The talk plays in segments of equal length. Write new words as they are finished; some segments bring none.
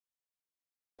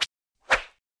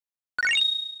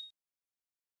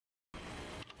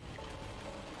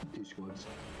two squads.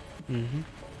 Mm-hmm.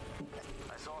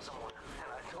 I saw someone,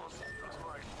 and I told them it was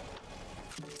marked.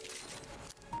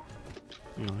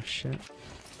 Oh shit.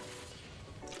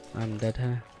 I'm dead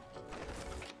here.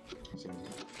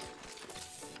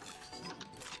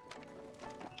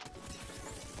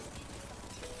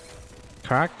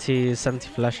 Cracked, he's 70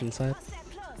 flash inside.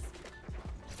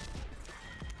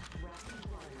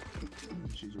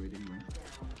 She's reading me.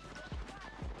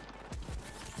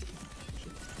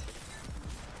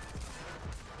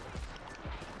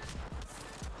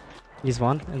 He's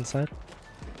one inside.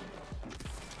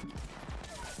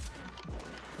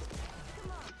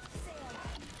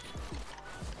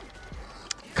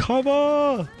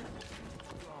 Cover!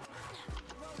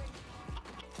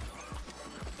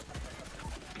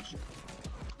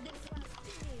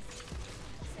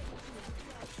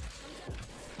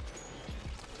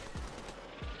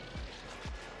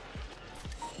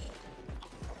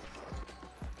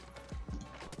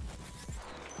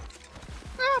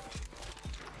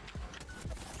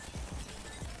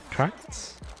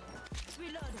 Cracked.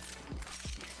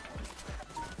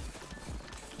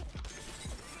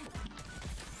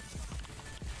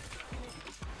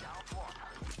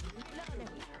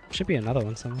 Should be another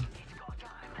one somewhere.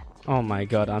 Oh my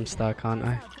god, I'm stuck, aren't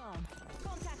I?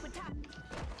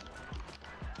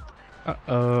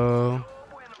 Uh-oh.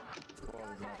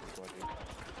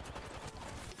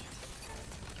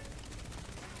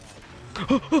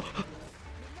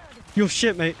 Yo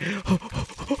shit, mate.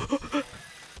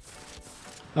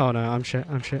 Oh no, I'm shit,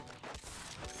 I'm shit.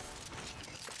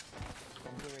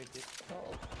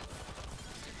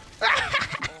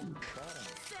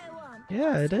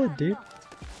 Yeah, I did, dude.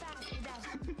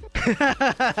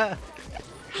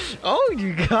 Oh,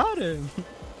 you got him.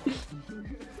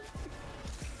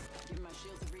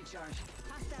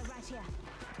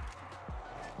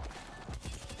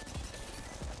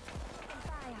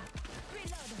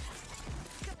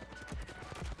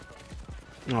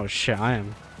 Oh shit, I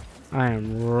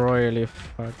am royally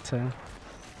fucked here.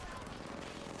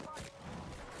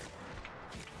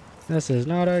 This is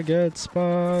not a good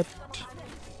spot.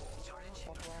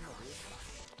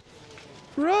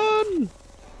 Run!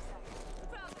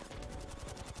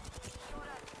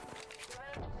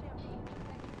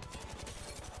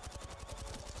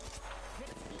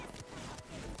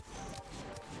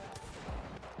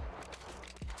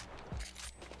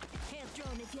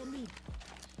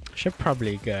 Should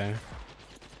probably go.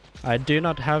 I do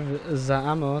not have the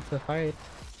ammo to fight.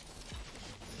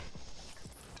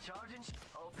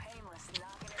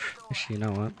 Actually, you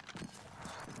know what?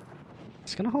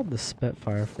 Just gonna hold the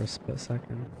Spitfire for a split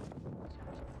second.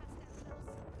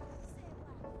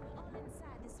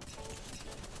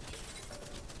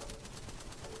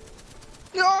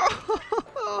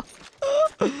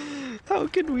 How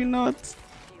could we not?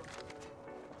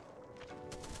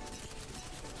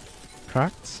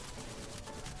 Cracked?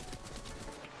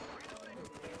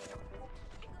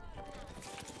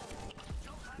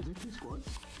 Is it two squads?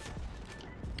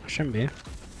 Shouldn't be.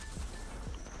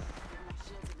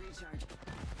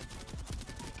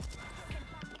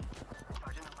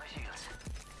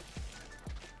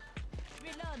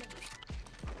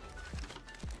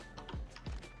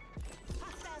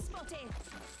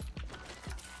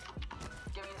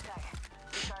 Give me a sec.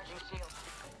 Recharging shield.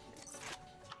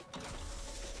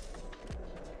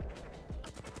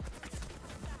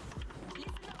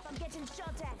 I'm getting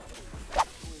shot at.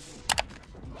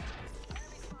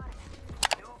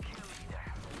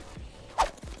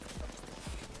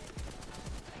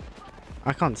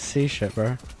 I can't see shit,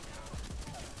 bro.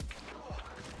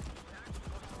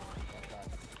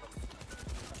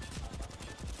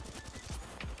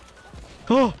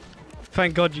 Oh!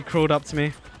 Thank God you crawled up to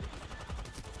me.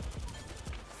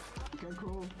 Go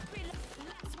crawl.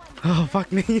 Oh,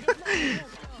 fuck me.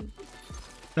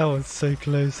 That was so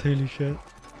close, holy shit.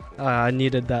 I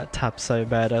needed that tap so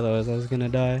bad, otherwise I was gonna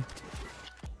die.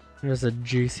 There's a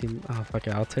juicy... Oh, fuck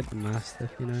it, I'll take the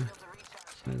Mastiff, you know.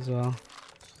 As well.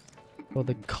 For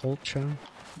the culture.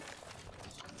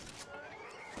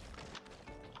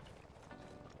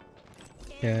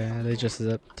 Yeah, they just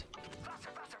zipped.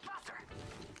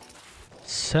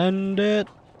 Send it!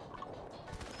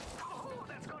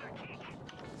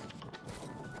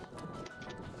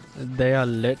 They are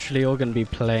literally all gonna be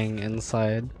playing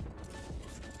inside.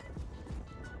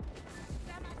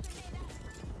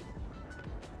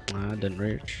 I didn't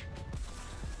reach.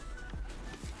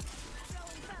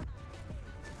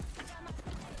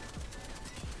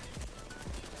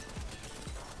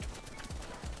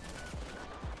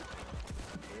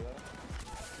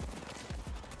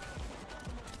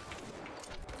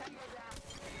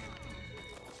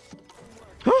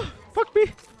 Fuck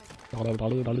me!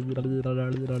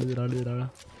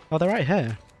 Oh, they're right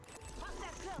here.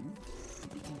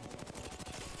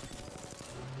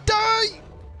 Die!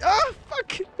 Ah,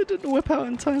 fuck! It didn't whip out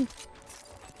in time.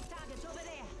 Target's over there.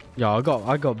 Yo,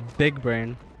 I got big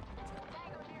brain.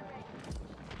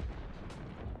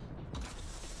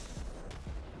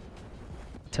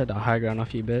 Take the high ground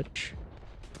off you, bitch.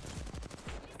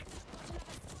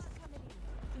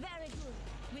 Very good.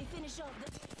 We finish off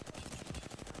the...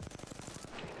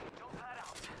 Don't pad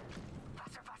out.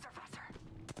 Faster, faster, faster.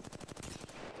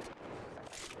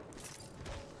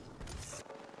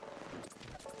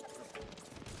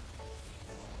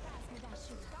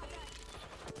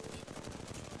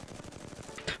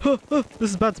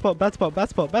 This is bad spot, bad spot, bad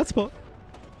spot, bad spot.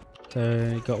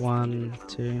 So, got 1,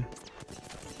 2.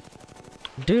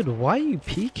 Dude, why are you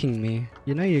peeking me?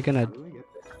 You know you're gonna... How do I get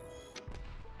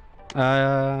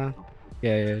there?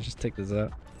 Yeah, just take this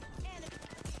out.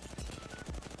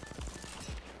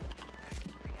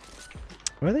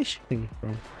 Where are they shooting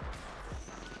from?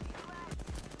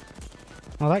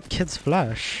 Oh, that kid's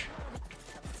flash.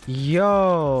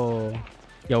 Yo!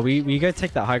 Yo, we go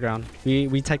take that high ground.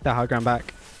 We take that high ground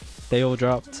back. They all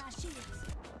dropped.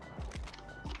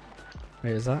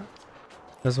 Wait, is that?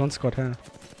 There's one squad here.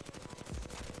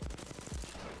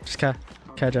 Just care.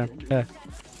 Care, Jen. Care.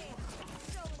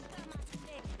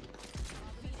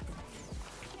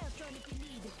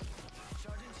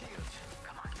 Charging shields.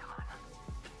 Come on,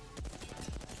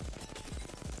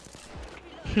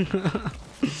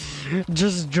 come on.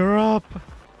 Just drop.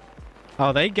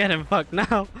 Oh, they getting fucked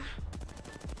now.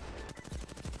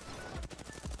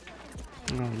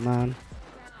 Oh man.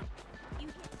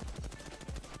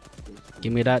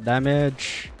 Give me that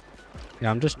damage.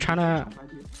 Yeah, I'm just trying to.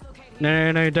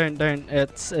 No, don't.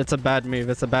 It's a bad move.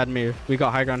 It's a bad move. We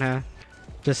got high ground here.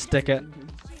 Just stick it.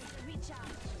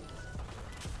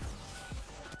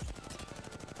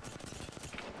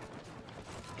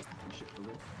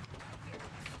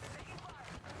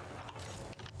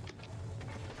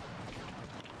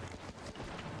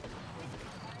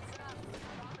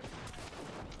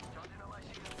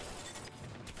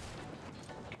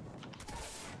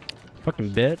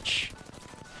 Fucking bitch.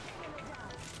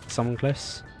 Someone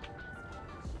close.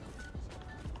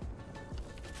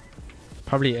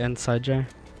 Probably inside, Joe.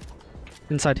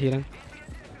 Inside healing.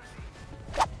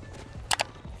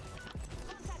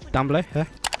 Down below, yeah.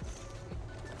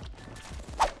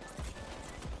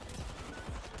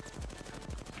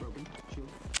 Broken. Shield.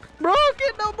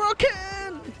 Broken, no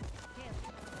broken!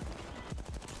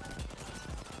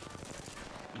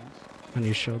 I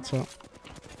need shields up.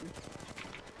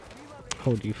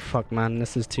 Holy fuck, man,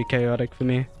 this is too chaotic for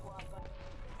me.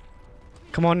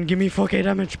 Come on, give me 4k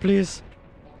damage, please.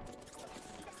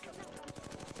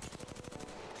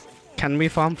 Can we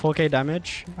farm 4k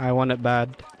damage? I want it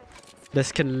bad.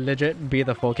 This can legit be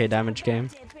the 4k damage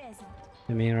game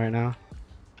for me right now.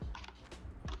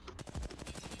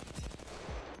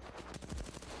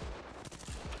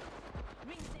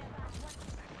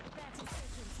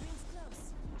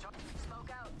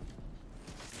 Smoke out.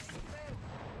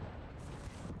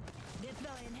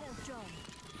 Deploying health drone.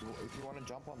 If you want to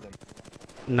jump on them.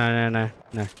 No.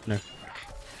 Let's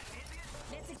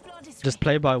explore this Just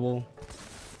play by wall.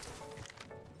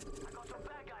 I got some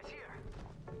bad guys here.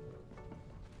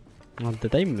 Oh,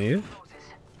 did they move?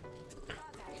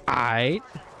 Aight.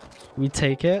 We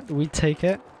take it. We take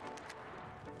it.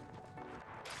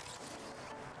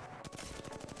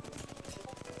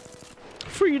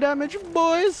 Free damage,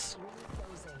 boys.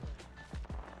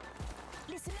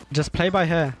 Listen up. Just play by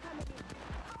here.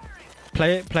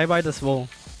 Play by this wall. 1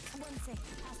 sec.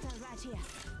 Hostile right here.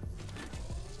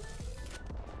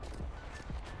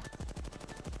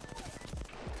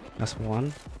 That's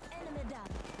one. Enemy down.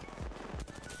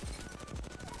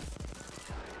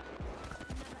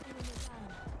 Another enemy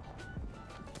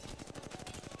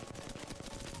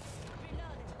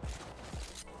down. Reloaded.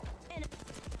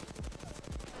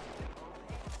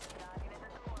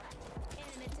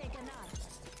 Enemy taken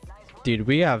out. Dude,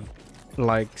 we have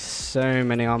like so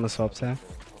many armor swaps here.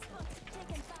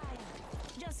 Taking fire.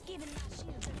 Just giving my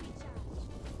shields a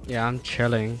recharge. Yeah, I'm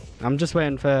chilling. I'm just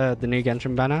waiting for the new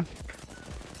Genshin banner.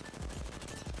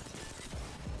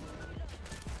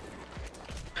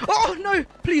 Oh no!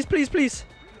 Please, please, please!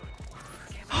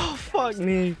 Oh fuck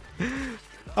me!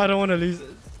 I don't want to lose it.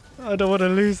 I don't want to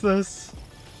lose this.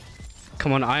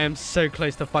 Come on, I am so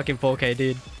close to fucking 4k,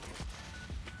 dude.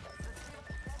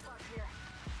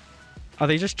 Are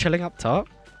they just chilling up top?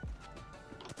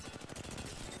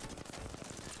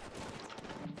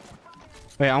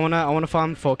 Wait, I wanna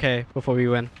farm 4k before we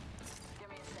win. Give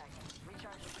me a sec.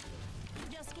 Recharge.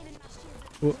 Just giving my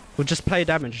shields We'll just play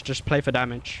damage. Just play for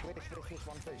damage. Place,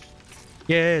 one place.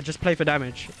 Yeah, just play for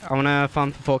damage. I wanna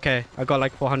farm for 4k. I got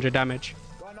like 400 damage.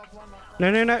 One knock.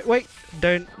 No, wait.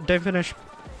 Don't finish.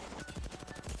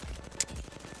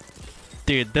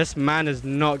 Dude, this man is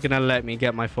not gonna let me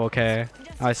get my 4k.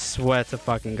 I swear to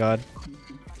fucking God.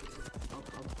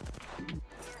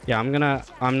 Yeah, I'm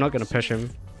not gonna push him.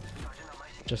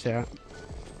 Just yet.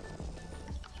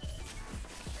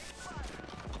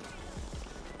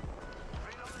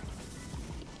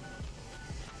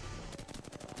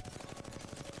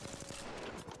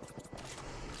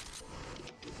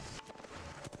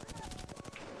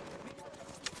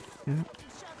 Yeah.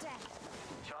 Shot at.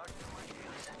 Charge to my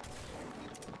heels.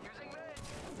 Using meds.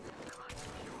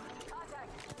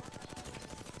 Contact.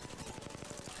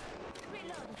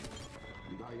 Reload.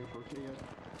 You got your 4K yet?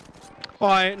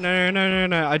 Alright, no.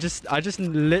 I just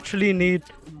literally need.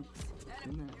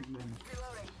 In there.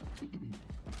 Reloading.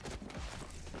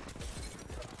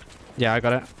 Yeah, I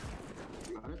got it.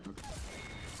 You got it? Okay.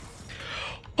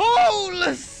 Oh,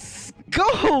 let's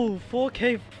go!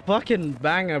 4k fucking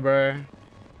banger, bro.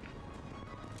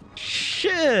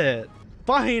 Shit!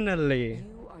 Finally!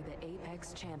 You are the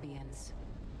Apex champions.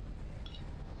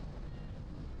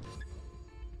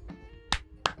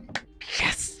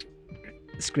 Yes!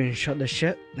 Screenshot the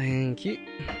shit. Thank you.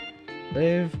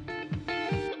 Live.